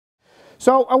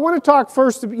So I want to talk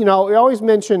first, we always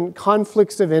mention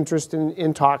conflicts of interest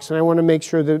in talks, and I want to make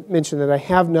sure to mention that I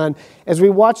have none. As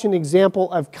we watch an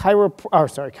example of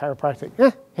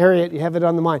chiropractic, Harriet, you have it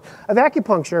on the mind, of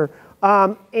acupuncture.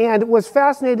 And what's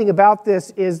fascinating about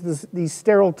this is the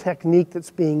sterile technique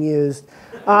that's being used.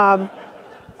 I'm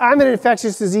an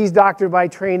infectious disease doctor by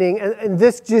training, and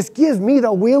this just gives me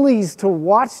the willies to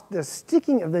watch the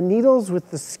sticking of the needles with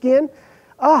the skin.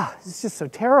 It's just so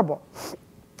terrible.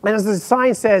 And as the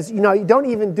sign says, you don't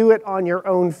even do it on your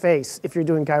own face if you're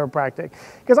doing chiropractic.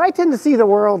 Because I tend to see the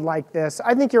world like this.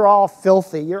 I think you're all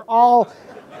filthy. You're all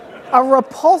a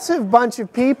repulsive bunch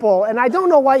of people. And I don't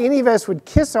know why any of us would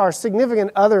kiss our significant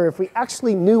other if we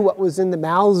actually knew what was in the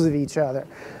mouths of each other.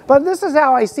 But this is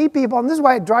how I see people. And this is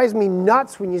why it drives me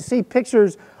nuts when you see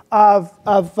pictures I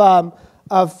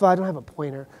don't have a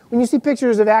pointer. When you see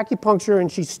pictures of acupuncture and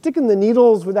she's sticking the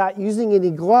needles without using any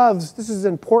gloves, this is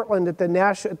in Portland at the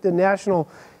National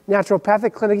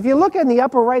Naturopathic Clinic. If you look in the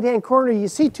upper right-hand corner, you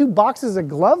see 2 boxes of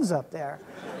gloves up there.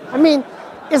 I mean,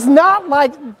 it's not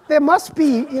like there must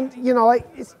be, you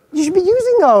should be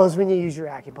using those when you use your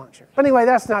acupuncture. But anyway,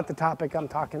 that's not the topic I'm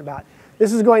talking about.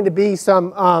 This is going to be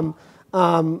some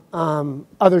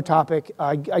other topic.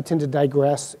 I tend to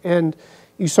digress. And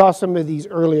you saw some of these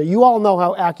earlier. You all know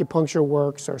how acupuncture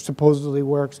works, or supposedly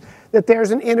works, that there's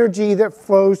an energy that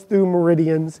flows through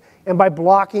meridians, and by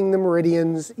blocking the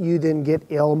meridians, you then get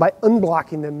ill, and by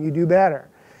unblocking them, you do better.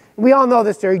 We all know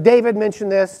this theory. David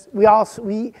mentioned this.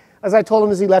 As I told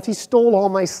him as he left, he stole all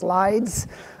my slides.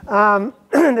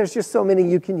 There's just so many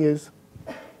you can use.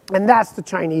 And that's the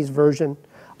Chinese version.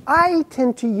 I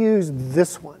tend to use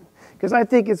this one, because I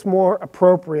think it's more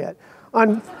appropriate.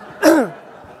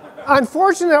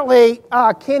 Unfortunately,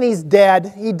 Kenny's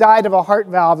dead. He died of a heart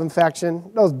valve infection.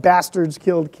 Those bastards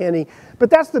killed Kenny. But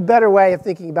that's the better way of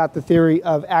thinking about the theory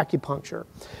of acupuncture.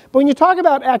 But when you talk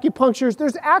about acupunctures,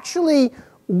 there's actually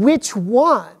which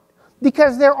one?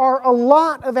 Because there are a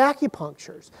lot of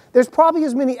acupunctures. There's probably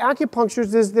as many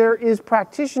acupunctures as there is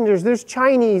practitioners. There's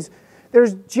Chinese,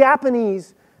 there's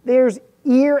Japanese, there's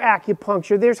ear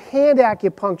acupuncture, there's hand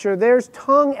acupuncture, there's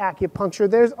tongue acupuncture,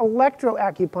 there's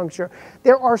electroacupuncture.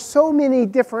 There are so many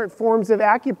different forms of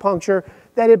acupuncture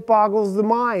that it boggles the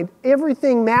mind.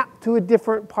 Everything mapped to a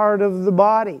different part of the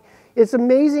body. It's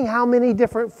amazing how many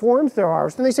different forms there are.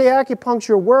 So when they say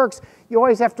acupuncture works, you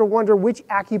always have to wonder which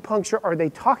acupuncture are they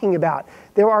talking about.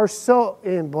 There are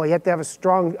and boy, you have to have a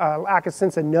strong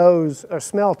sense of nose or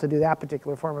smell to do that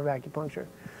particular form of acupuncture.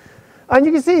 And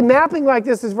you can see mapping like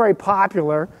this is very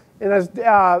popular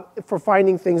for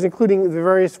finding things, including the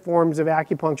various forms of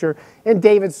acupuncture. And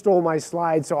David stole my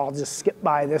slide, so I'll just skip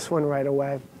by this one right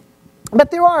away.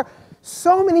 But there are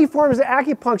so many forms of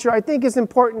acupuncture I think is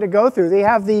important to go through. They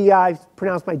have I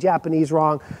pronounced my Japanese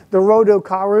wrong, the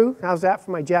Rodokaru, how's that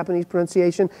for my Japanese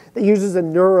pronunciation, that uses a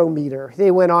neurometer.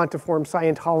 They went on to form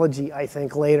Scientology, I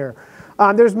think, later.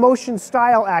 There's motion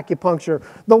style acupuncture.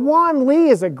 The Wan Li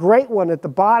is a great one at the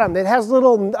bottom. It has the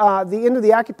end of the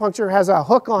acupuncture has a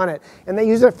hook on it, and they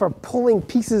use it for pulling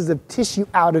pieces of tissue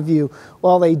out of you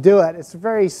while they do it. It's a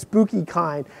very spooky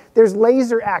kind. There's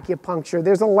laser acupuncture.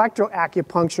 There's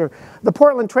electroacupuncture. The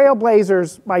Portland Trail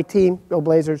Blazers, my team, go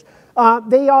Blazers,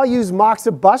 they all use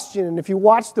moxibustion, and if you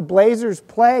watch the Blazers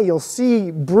play, you'll see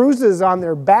bruises on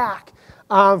their back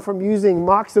from using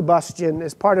moxibustion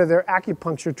as part of their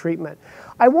acupuncture treatment.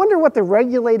 I wonder what the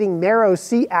regulating marrow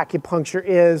C acupuncture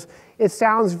is. It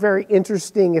sounds very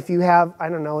interesting if you have, I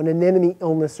don't know, an anemone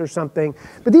illness or something.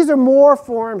 But these are more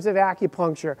forms of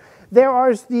acupuncture. There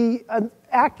is the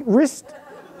wrist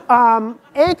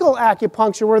ankle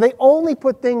acupuncture, where they only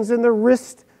put things in the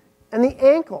wrist and the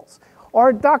ankles.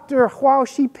 Or Dr. Huao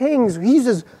Shiping's, he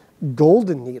uses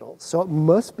golden needles, so it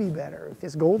must be better if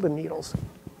it's golden needles.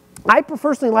 I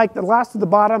personally like the last of the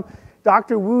bottom,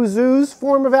 Dr. Wu Zhu's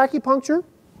form of acupuncture.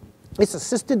 It's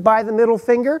assisted by the middle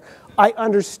finger. I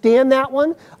understand that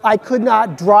one. I could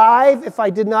not drive if I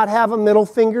did not have a middle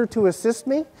finger to assist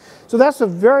me. So that's a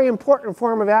very important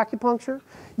form of acupuncture.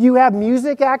 You have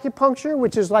music acupuncture,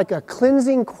 which is like a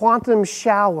cleansing quantum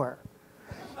shower.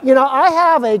 I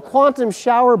have a quantum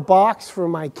shower box for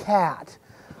my cat.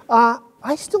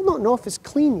 I still don't know if it's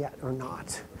clean yet or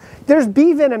not. There's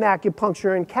bee venom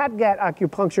acupuncture and catgut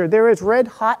acupuncture. There is red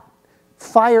hot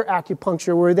fire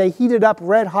acupuncture, where they heat it up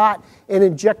red hot and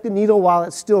inject the needle while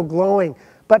it's still glowing.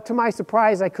 But to my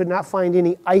surprise, I could not find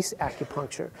any ice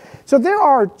acupuncture. So there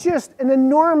are just an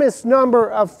enormous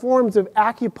number of forms of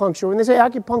acupuncture. When they say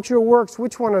acupuncture works,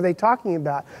 which one are they talking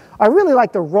about? I really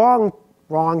like the wrong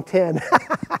 10.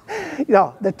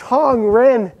 The Tong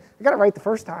Ren, I got it right the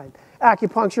first time,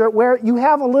 acupuncture, where you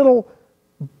have a little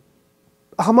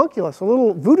homunculus, a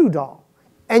little voodoo doll,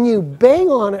 and you bang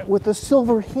on it with a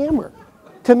silver hammer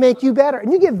to make you better.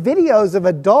 And you get videos of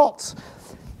adults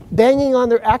banging on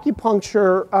their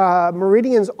acupuncture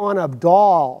meridians on a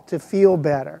doll to feel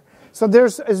better. So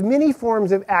there's as many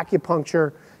forms of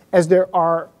acupuncture as there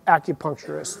are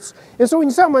acupuncturists. And so when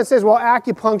someone says, well,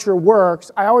 acupuncture works,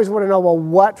 I always want to know, well,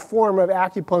 what form of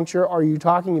acupuncture are you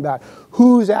talking about?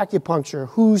 Whose acupuncture?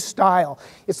 Whose style?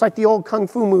 It's like the old kung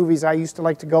fu movies I used to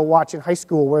like to go watch in high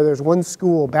school where there's one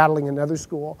school battling another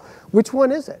school. Which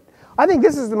one is it? I think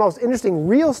this is the most interesting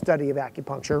real study of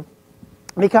acupuncture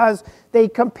because they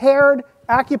compared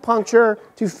acupuncture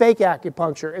to fake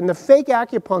acupuncture. And the fake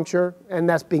acupuncture, and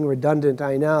that's being redundant,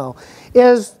 I know,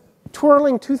 is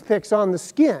twirling toothpicks on the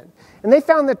skin. And they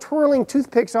found that twirling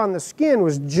toothpicks on the skin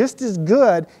was just as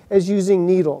good as using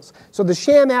needles. So the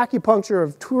sham acupuncture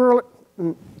of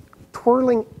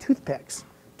twirling toothpicks,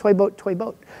 toy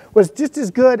boat, was just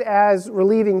as good as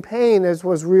relieving pain as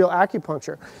was real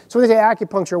acupuncture. So when they say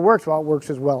acupuncture works, well, it works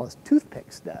as well as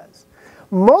toothpicks does.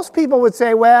 Most people would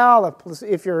say, well,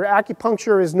 if your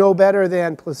acupuncture is no better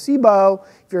than placebo,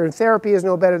 if your therapy is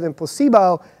no better than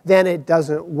placebo, then it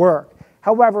doesn't work.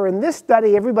 However, in this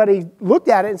study, everybody looked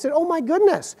at it and said, oh my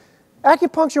goodness,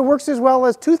 acupuncture works as well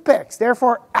as toothpicks.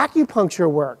 Therefore,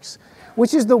 acupuncture works,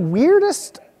 which is the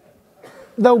weirdest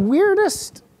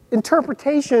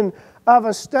interpretation of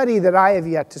a study that I have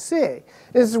yet to see.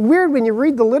 It's weird when you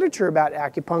read the literature about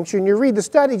acupuncture and you read the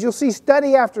studies, you'll see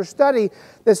study after study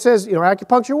that says, you know,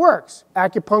 acupuncture works.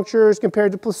 Acupuncture is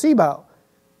compared to placebo.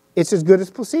 It's as good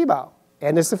as placebo,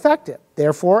 and it's effective.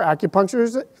 Therefore, acupuncture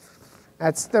is,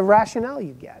 that's the rationale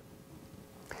you get.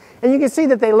 And you can see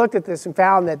that they looked at this and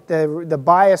found that the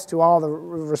bias to all the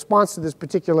response to this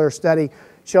particular study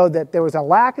showed that there was a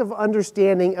lack of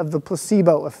understanding of the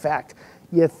placebo effect.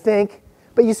 You think,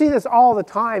 but you see this all the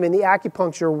time in the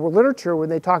acupuncture literature when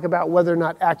they talk about whether or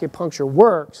not acupuncture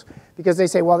works, because they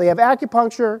say, well, they have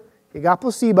acupuncture, you got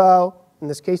placebo, in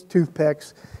this case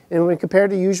toothpicks, and when compared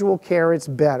to usual care, it's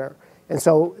better. And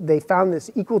so they found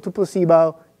this equal to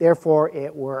placebo, therefore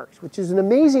it works, which is an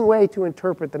amazing way to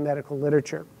interpret the medical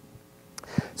literature.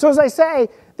 So as I say,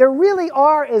 there really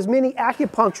are as many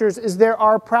acupunctures as there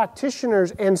are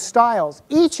practitioners and styles,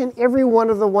 each and every one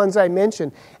of the ones I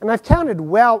mentioned. And I've counted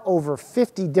well over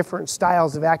 50 different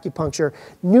styles of acupuncture,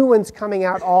 new ones coming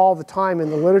out all the time in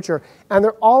the literature, and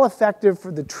they're all effective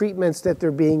for the treatments that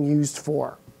they're being used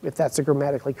for, if that's a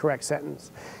grammatically correct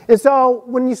sentence. And so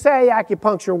when you say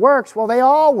acupuncture works, well, they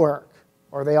all work,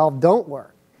 or they all don't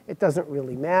work. It doesn't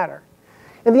really matter.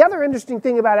 And the other interesting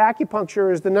thing about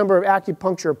acupuncture is the number of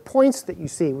acupuncture points that you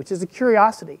see, which is a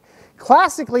curiosity.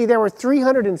 Classically, there were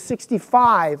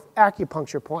 365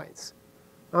 acupuncture points.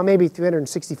 Well, maybe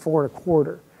 364 and a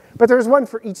quarter. But there's one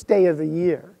for each day of the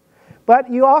year. But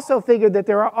you also figured that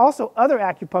there are also other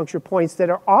acupuncture points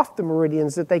that are off the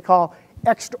meridians that they call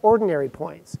extraordinary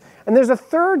points. And there's a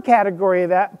third category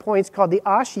of points called the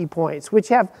ashi points, which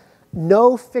have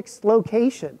no fixed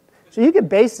location. So you could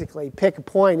basically pick a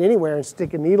point anywhere and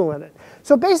stick a needle in it.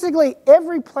 So basically,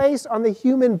 every place on the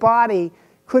human body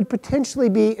could potentially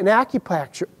be an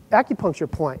acupuncture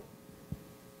point.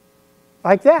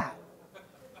 Like that.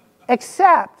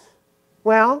 Except,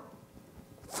 well,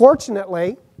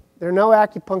 fortunately, there are no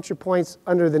acupuncture points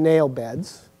under the nail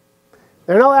beds.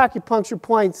 There are no acupuncture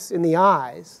points in the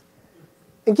eyes.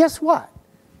 And guess what?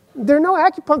 There are no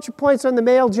acupuncture points on the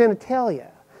male genitalia.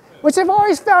 Which I've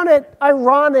always found it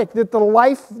ironic that the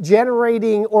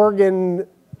life-generating organ,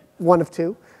 one of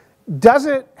two,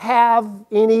 doesn't have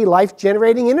any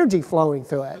life-generating energy flowing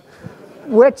through it,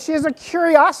 which is a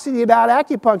curiosity about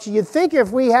acupuncture. You'd think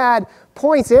if we had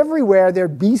points everywhere,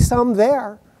 there'd be some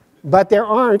there, but there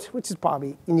aren't, which is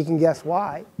probably, and you can guess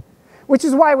why. Which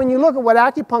is why when you look at what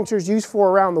acupuncture is used for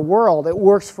around the world, it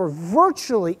works for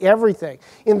virtually everything.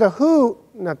 In the WHO,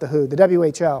 not the WHO, the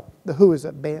WHO, the WHO is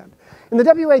a band. In the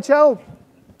WHO,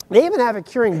 they even have it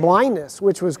curing blindness,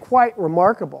 which was quite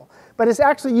remarkable. But it's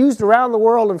actually used around the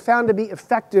world and found to be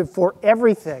effective for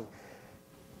everything,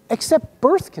 except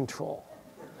birth control,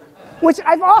 which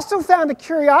I've also found a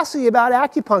curiosity about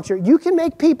acupuncture. You can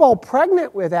make people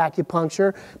pregnant with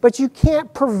acupuncture, but you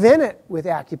can't prevent it with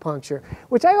acupuncture,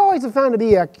 which I always have found to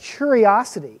be a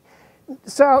curiosity.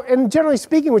 So, and generally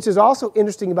speaking, which is also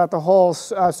interesting about the whole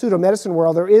pseudo-medicine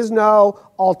world, there is no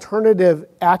alternative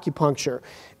acupuncture.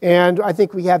 And I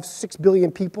think we have 6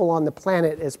 billion people on the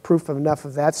planet as proof of enough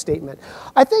of that statement.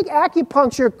 I think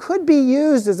acupuncture could be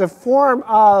used as a form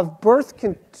of birth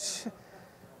control.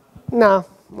 No,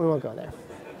 we won't go there.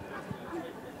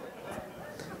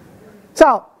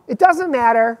 So, it doesn't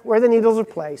matter where the needles are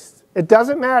placed. It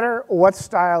doesn't matter what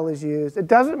style is used. It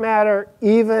doesn't matter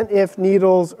even if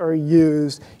needles are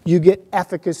used, you get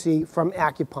efficacy from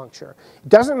acupuncture. It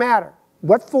doesn't matter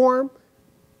what form,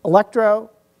 electro,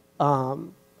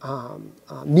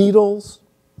 needles,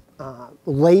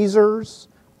 lasers,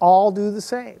 all do the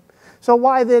same. So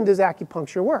why then does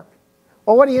acupuncture work?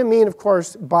 Well, what do you mean, of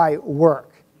course, by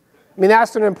work? I mean,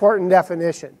 that's an important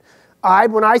definition.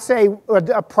 When I say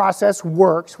a process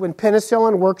works, when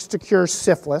penicillin works to cure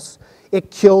syphilis, it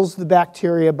kills the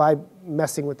bacteria by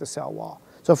messing with the cell wall.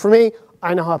 So for me,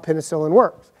 I know how penicillin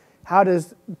works. How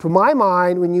does, to my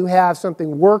mind, when you have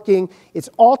something working, it's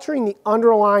altering the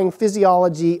underlying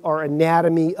physiology or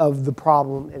anatomy of the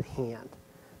problem at hand.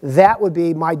 That would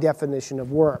be my definition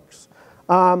of works.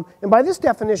 And by this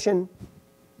definition,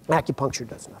 acupuncture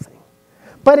does nothing.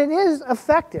 But it is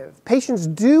effective. Patients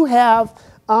do have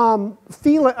a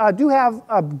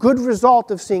good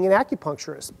result of seeing an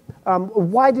acupuncturist.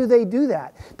 Why do they do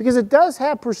that? Because it does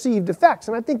have perceived effects.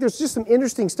 And I think there's just some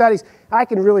interesting studies. I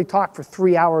can really talk for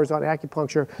 3 hours on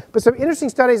acupuncture. But some interesting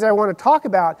studies I want to talk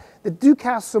about that do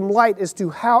cast some light as to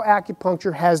how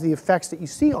acupuncture has the effects that you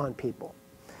see on people.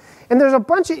 And there's a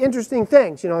bunch of interesting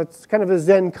things. You know, it's kind of a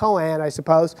Zen koan, I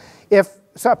suppose. If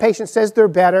a patient says they're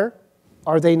better,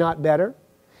 are they not better?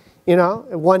 You know,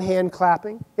 one hand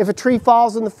clapping. If a tree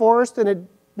falls in the forest and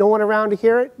no one around to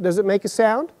hear it, does it make a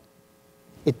sound?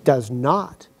 It does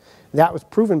not. That was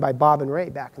proven by Bob and Ray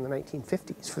back in the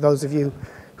 1950s, for those of you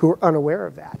who are unaware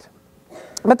of that.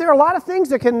 But there are a lot of things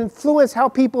that can influence how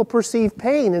people perceive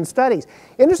pain in studies.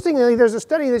 Interestingly, there's a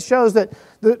study that shows that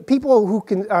the people who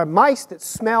mice that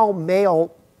smell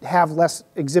male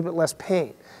exhibit less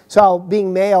pain. So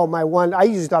being male, I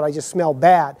usually thought I just smelled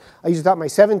bad. I usually thought my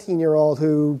 17-year-old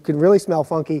who can really smell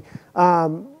funky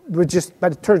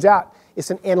but it turns out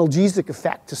it's an analgesic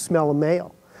effect to smell a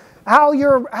male. How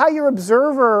your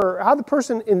observer, how the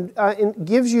person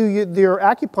gives you your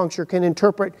acupuncture can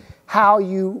interpret how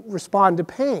you respond to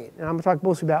pain. And I'm going to talk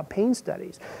mostly about pain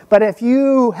studies. But if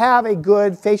you have a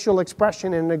good facial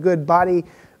expression and a good body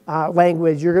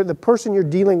language, the person you're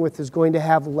dealing with is going to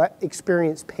have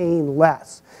experience pain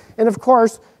less. And of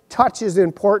course, touch is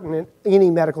important in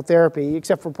any medical therapy,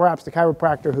 except for perhaps the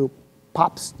chiropractor who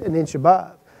pops an inch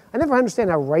above. I never understand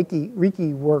how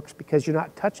Reiki works because you're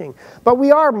not touching. But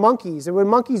we are monkeys, and when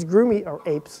monkeys groom or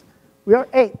apes, we are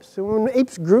apes. And when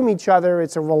apes groom each other,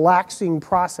 it's a relaxing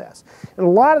process. And a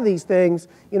lot of these things,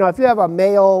 you know, if you have a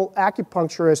male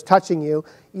acupuncturist touching you,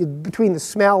 between the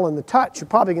smell and the touch, you're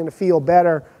probably going to feel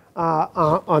better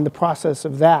on the process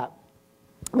of that.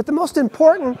 But the most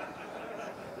important,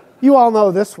 you all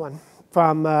know this one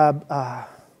from Penn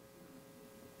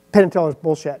and Teller's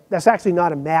bullshit. That's actually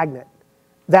not a magnet.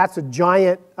 That's a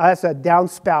giant, that's a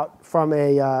downspout from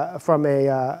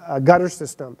a gutter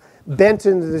system, bent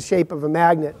into the shape of a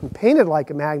magnet and painted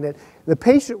like a magnet. The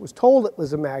patient was told it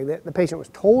was a magnet. The patient was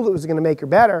told it was going to make her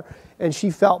better, and she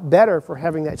felt better for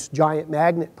having that giant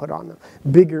magnet put on them.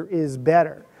 Bigger is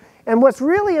better. And what's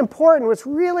really important, what's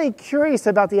really curious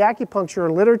about the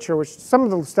acupuncture literature, which some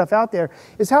of the stuff out there,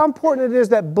 is how important it is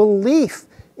that belief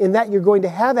in that you're going to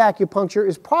have acupuncture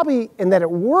is probably, and that it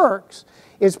works,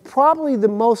 is probably the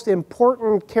most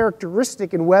important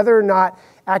characteristic in whether or not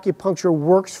acupuncture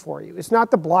works for you. It's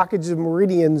not the blockage of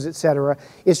meridians, etc.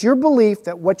 It's your belief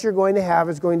that what you're going to have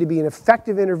is going to be an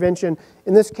effective intervention,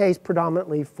 in this case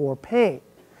predominantly for pain.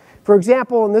 For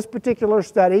example, in this particular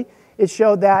study, it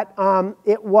showed that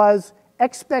it was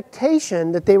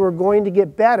expectation that they were going to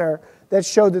get better that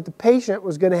showed that the patient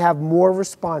was going to have more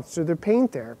response to their pain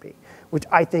therapy, which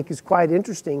I think is quite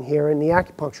interesting here in the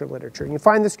acupuncture literature. And you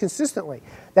find this consistently.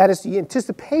 That is the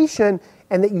anticipation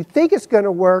and that you think it's going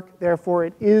to work, therefore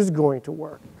it is going to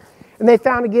work. And they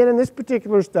found again in this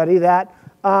particular study that,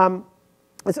 that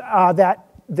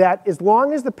as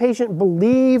long as the patient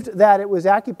believed that it was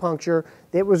acupuncture,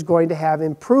 it was going to have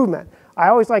improvement. I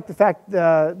always like the fact,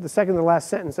 the second to last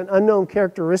sentence, an unknown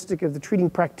characteristic of the treating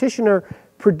practitioner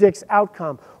predicts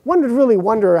outcome. One would really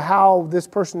wonder how this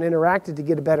person interacted to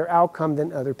get a better outcome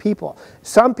than other people.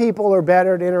 Some people are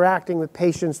better at interacting with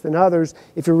patients than others.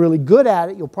 If you're really good at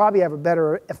it, you'll probably have a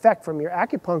better effect from your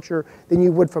acupuncture than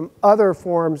you would from other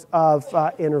forms of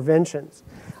interventions.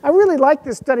 I really like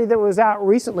this study that was out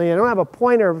recently. I don't have a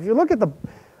pointer. If you look at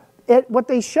what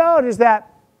they showed is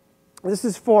that this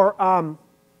is for,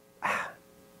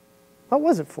 what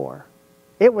was it for?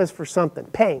 It was for something,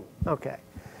 pain, okay.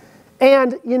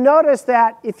 And you notice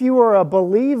that if you were a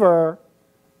believer,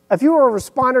 if you were a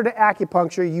responder to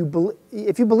acupuncture,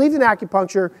 if you believed in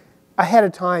acupuncture ahead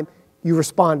of time, you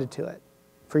responded to it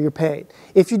for your pain.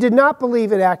 If you did not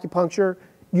believe in acupuncture,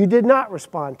 You did not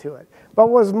respond to it. But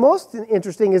what was most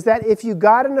interesting is that if you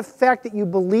got an effect that you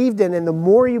believed in, and the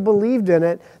more you believed in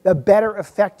it, the better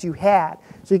effect you had.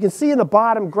 So you can see in the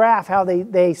bottom graph how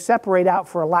they separate out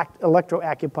for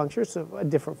electroacupuncture, so a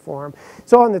different form.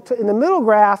 So in the middle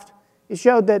graph, it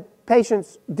showed that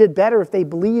patients did better if they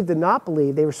believed than not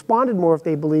believed. They responded more if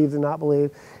they believed than not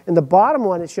believed. In the bottom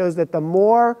one, it shows that the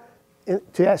more,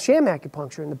 to sham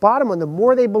acupuncture, in the bottom one, the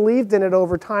more they believed in it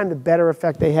over time, the better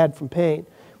effect they had from pain,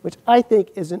 which I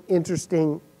think is an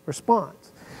interesting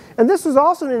response. And this was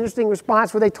also an interesting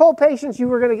response where they told patients you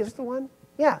were going to get, is this the one?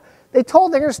 Yeah. They're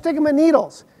going to stick them with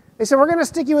needles. They said, we're going to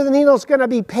stick you with a needle, it's going to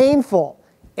be painful,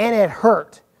 and it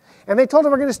hurt. And they told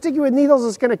them, we're going to stick you with needles,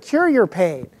 it's going to cure your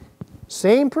pain.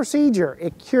 Same procedure,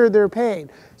 it cured their pain.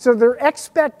 So their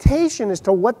expectation as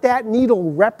to what that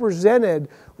needle represented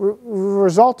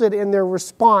resulted in their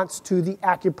response to the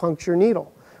acupuncture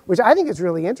needle, which I think is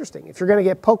really interesting. If you're going to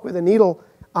get poked with a needle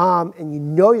and you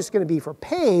know it's going to be for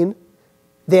pain,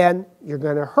 then you're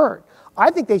going to hurt.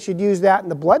 I think they should use that in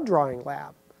the blood drawing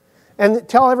lab and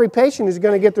tell every patient who's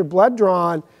going to get their blood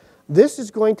drawn, this is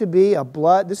going to be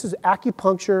this is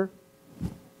acupuncture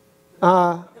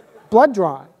blood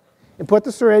drawing. And put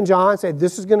the syringe on and say,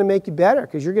 this is going to make you better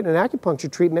because you're getting an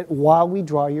acupuncture treatment while we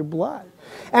draw your blood.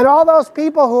 And all those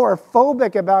people who are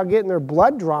phobic about getting their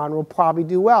blood drawn will probably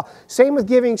do well. Same with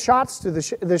giving shots to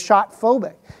the shot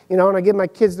phobic. You know, when I give my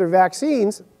kids their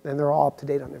vaccines, and they're all up to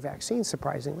date on their vaccines,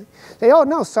 surprisingly, they, oh,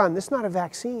 no, son, this is not a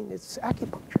vaccine, it's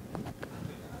acupuncture.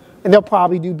 And they'll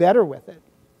probably do better with it.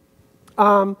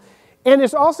 And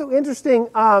it's also interesting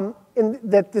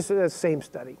that this is the same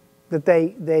study.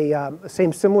 That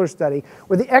same similar study,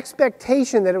 where the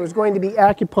expectation that it was going to be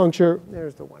acupuncture,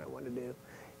 there's the one I want to do,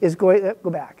 is going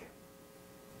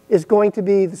to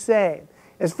be the same.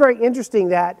 It's very interesting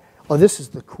that, oh, this is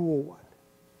the cool one,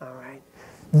 all right.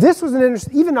 This was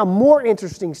even a more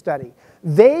interesting study.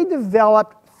 They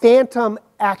developed phantom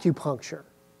acupuncture,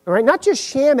 all right, not just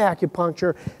sham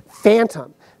acupuncture,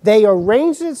 phantom. They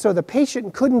arranged it so the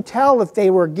patient couldn't tell if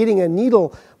they were getting a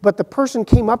needle, but the person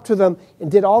came up to them and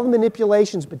did all the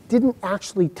manipulations but didn't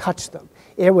actually touch them.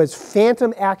 It was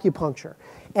phantom acupuncture.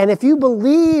 And if you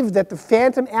believed that the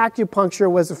phantom acupuncture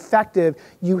was effective,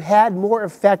 you had more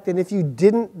effect than if you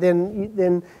didn't,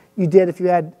 than you did if you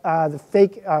had real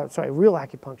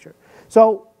acupuncture.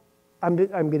 So I'm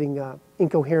getting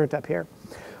incoherent up here.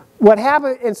 What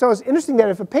happened, and so it's interesting that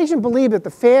if a patient believed that the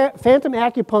phantom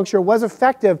acupuncture was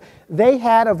effective, they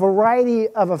had a variety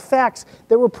of effects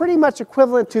that were pretty much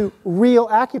equivalent to real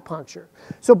acupuncture.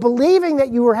 So believing that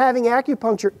you were having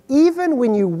acupuncture even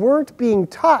when you weren't being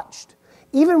touched,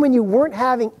 even when you weren't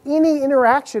having any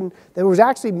interaction that was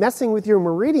actually messing with your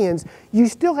meridians, you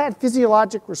still had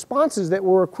physiologic responses that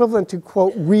were equivalent to,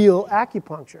 quote, real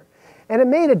acupuncture. And it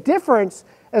made a difference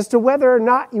as to whether or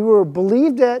not you were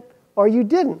believed it or you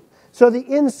didn't. So the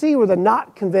NC were the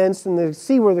not convinced and the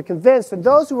C were the convinced. And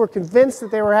those who were convinced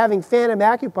that they were having phantom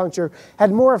acupuncture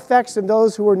had more effects than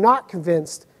those who were not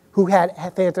convinced who had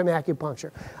phantom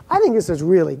acupuncture. I think this is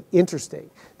really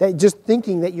interesting, that just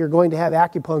thinking that you're going to have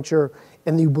acupuncture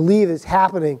and you believe it's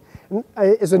happening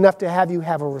is enough to have you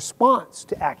have a response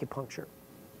to acupuncture.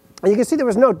 And you can see there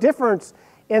was no difference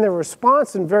in the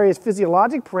response in various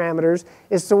physiologic parameters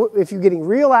as to if you're getting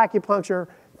real acupuncture,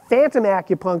 phantom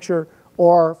acupuncture,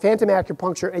 or phantom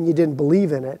acupuncture and you didn't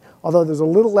believe in it, although there's a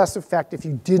little less effect if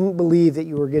you didn't believe that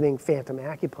you were getting phantom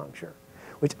acupuncture,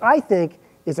 which I think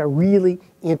is a really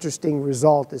interesting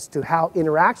result as to how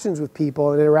interactions with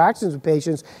people and interactions with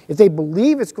patients, if they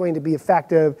believe it's going to be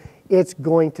effective, it's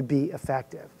going to be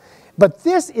effective. But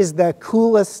this is the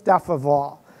coolest stuff of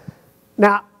all.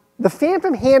 Now, the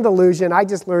phantom hand illusion I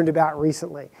just learned about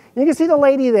recently. You can see the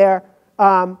lady there.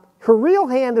 Her real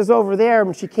hand is over there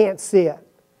and she can't see it.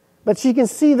 But she can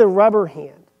see the rubber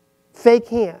hand, fake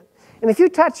hand. And if you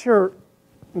touch her,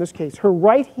 in this case, her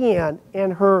right hand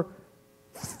and her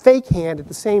fake hand at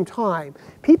the same time,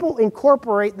 people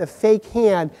incorporate the fake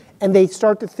hand and they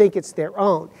start to think it's their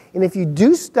own. And if you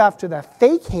do stuff to the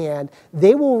fake hand,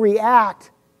 they will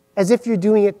react as if you're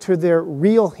doing it to their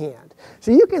real hand. So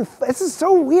you can, this is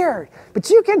so weird, but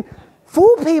you can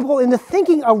fool people into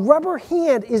thinking a rubber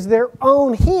hand is their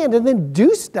own hand and then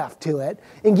do stuff to it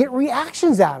and get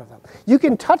reactions out of them. You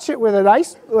can touch it with an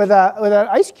ice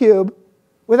cube.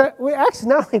 Actually,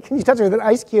 not only can you touch it with an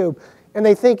ice cube and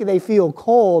they think they feel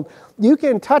cold, you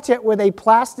can touch it with a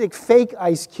plastic fake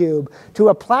ice cube to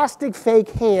a plastic fake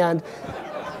hand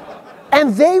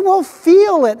and they will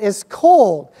feel it as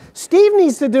cold. Steve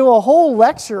needs to do a whole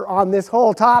lecture on this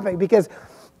whole topic because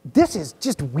this is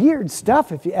just weird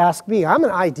stuff if you ask me. I'm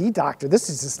an ID doctor. This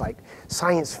is just like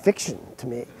science fiction to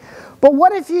me. But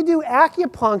what if you do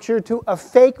acupuncture to a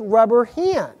fake rubber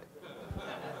hand?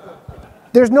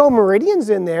 There's no meridians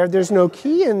in there. There's no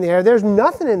key in there. There's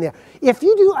nothing in there. If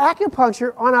you do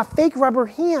acupuncture on a fake rubber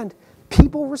hand,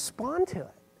 people respond to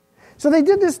it. So they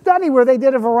did this study where they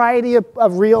did a variety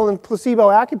of real and placebo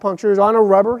acupunctures on a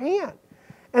rubber hand.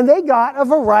 And they got a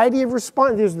variety of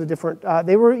responses. These are the different,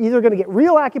 they were either going to get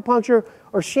real acupuncture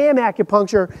or sham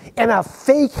acupuncture in a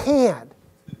fake hand,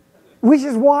 which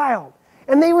is wild.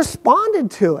 And they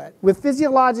responded to it with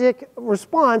physiologic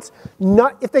response.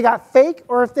 Not if they got fake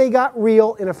or if they got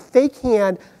real in a fake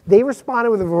hand, they responded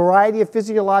with a variety of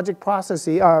physiologic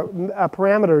processes,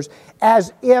 parameters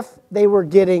as if they were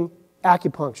getting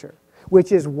acupuncture,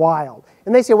 which is wild.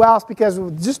 And they say, well, it's because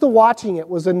just the watching it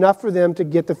was enough for them to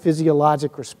get the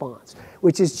physiologic response,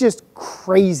 which is just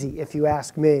crazy if you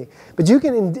ask me. But you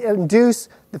can induce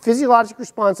the physiologic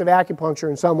response of acupuncture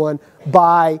in someone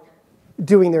by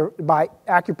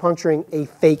acupuncturing a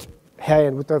fake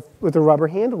hand with a rubber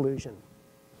hand illusion.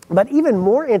 But even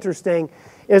more interesting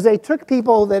is they took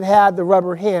people that had the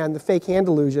rubber hand, the fake hand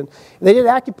illusion, and they did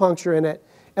acupuncture in it,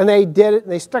 and they did it,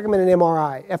 and they stuck them in an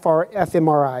MRI,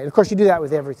 fMRI. And of course, you do that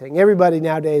with everything. Everybody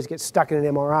nowadays gets stuck in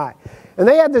an MRI. And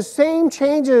they had the same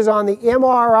changes on the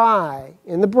MRI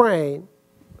in the brain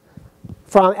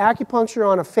from acupuncture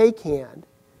on a fake hand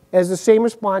as the same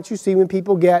response you see when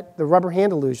people get the rubber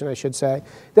hand illusion, I should say,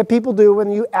 that people do when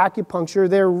you acupuncture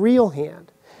their real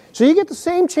hand. So you get the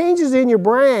same changes in your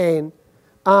brain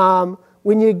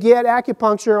when you get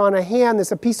acupuncture on a hand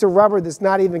that's a piece of rubber that's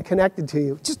not even connected to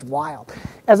you. Just wild.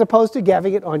 As opposed to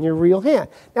getting it on your real hand.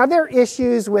 Now, there are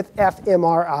issues with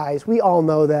fMRIs. We all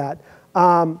know that.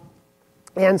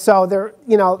 And so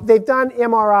they've done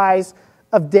MRIs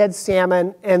of dead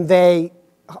salmon, and they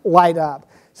light up.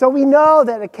 So we know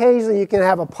that occasionally you can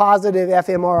have a positive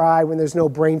fMRI when there's no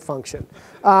brain function.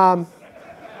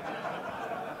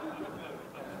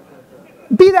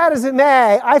 Be that as it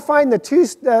may, I find the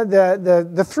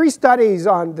three studies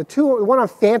on one on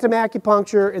phantom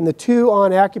acupuncture and the two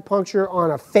on acupuncture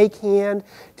on a fake hand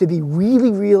to be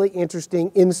really, really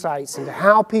interesting insights into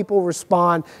how people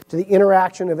respond to the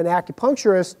interaction of an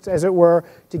acupuncturist, as it were,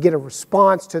 to get a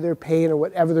response to their pain or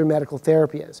whatever their medical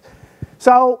therapy is.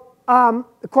 So,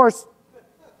 of course,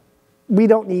 we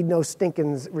don't need no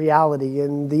stinking reality,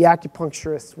 and the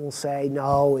acupuncturists will say,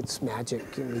 no, it's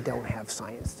magic, and we don't have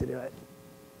science to do it.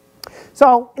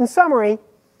 So, in summary,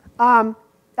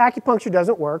 acupuncture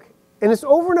doesn't work, and it's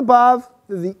over and above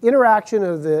the interaction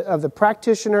of the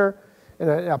practitioner, and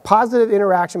a positive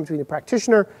interaction between the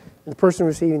practitioner and the person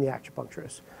receiving the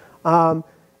acupuncturist.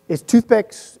 It's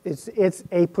toothpicks.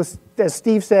 As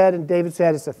Steve said and David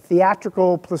said, it's a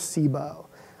theatrical placebo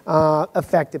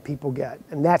effect that people get,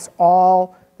 and that's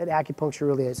all that acupuncture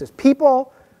really is. It's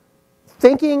people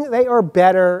thinking they are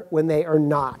better when they are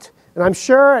not. And I'm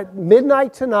sure at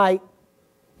midnight tonight,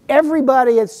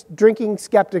 everybody that's drinking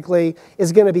skeptically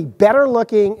is going to be better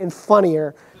looking and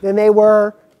funnier than they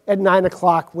were at 9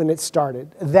 o'clock when it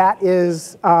started. That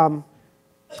is a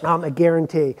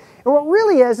guarantee. And what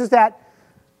really is that,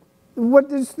 what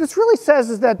this really says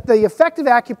is that the effect of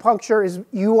acupuncture is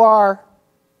you are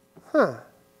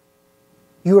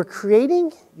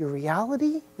creating your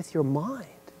reality with your mind.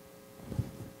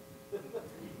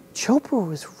 Chopra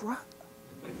was right.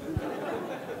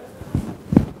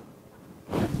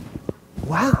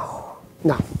 Wow.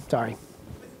 No, sorry.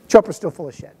 Chopra's still full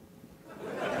of shit.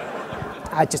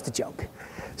 Just a joke.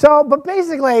 So, but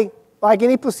basically, like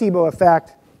any placebo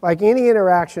effect, like any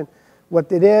interaction, what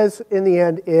it is in the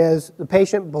end is the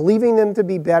patient believing them to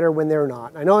be better when they're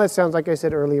not. I know that sounds, like I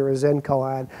said earlier, a Zen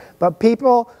koan, but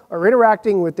people are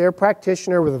interacting with their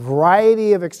practitioner with a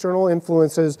variety of external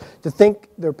influences to think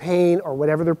their pain or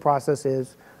whatever their process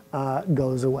is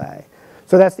goes away.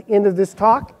 So that's the end of this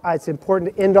talk. It's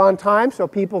important to end on time so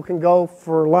people can go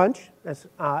for lunch. That's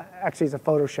actually it's a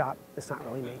Photoshop. It's not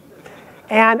really me.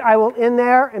 And I will end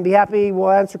there and be happy.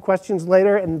 We'll answer questions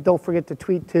later. And don't forget to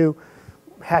tweet to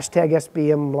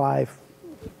 #SBMLive.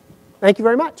 Thank you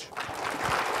very much.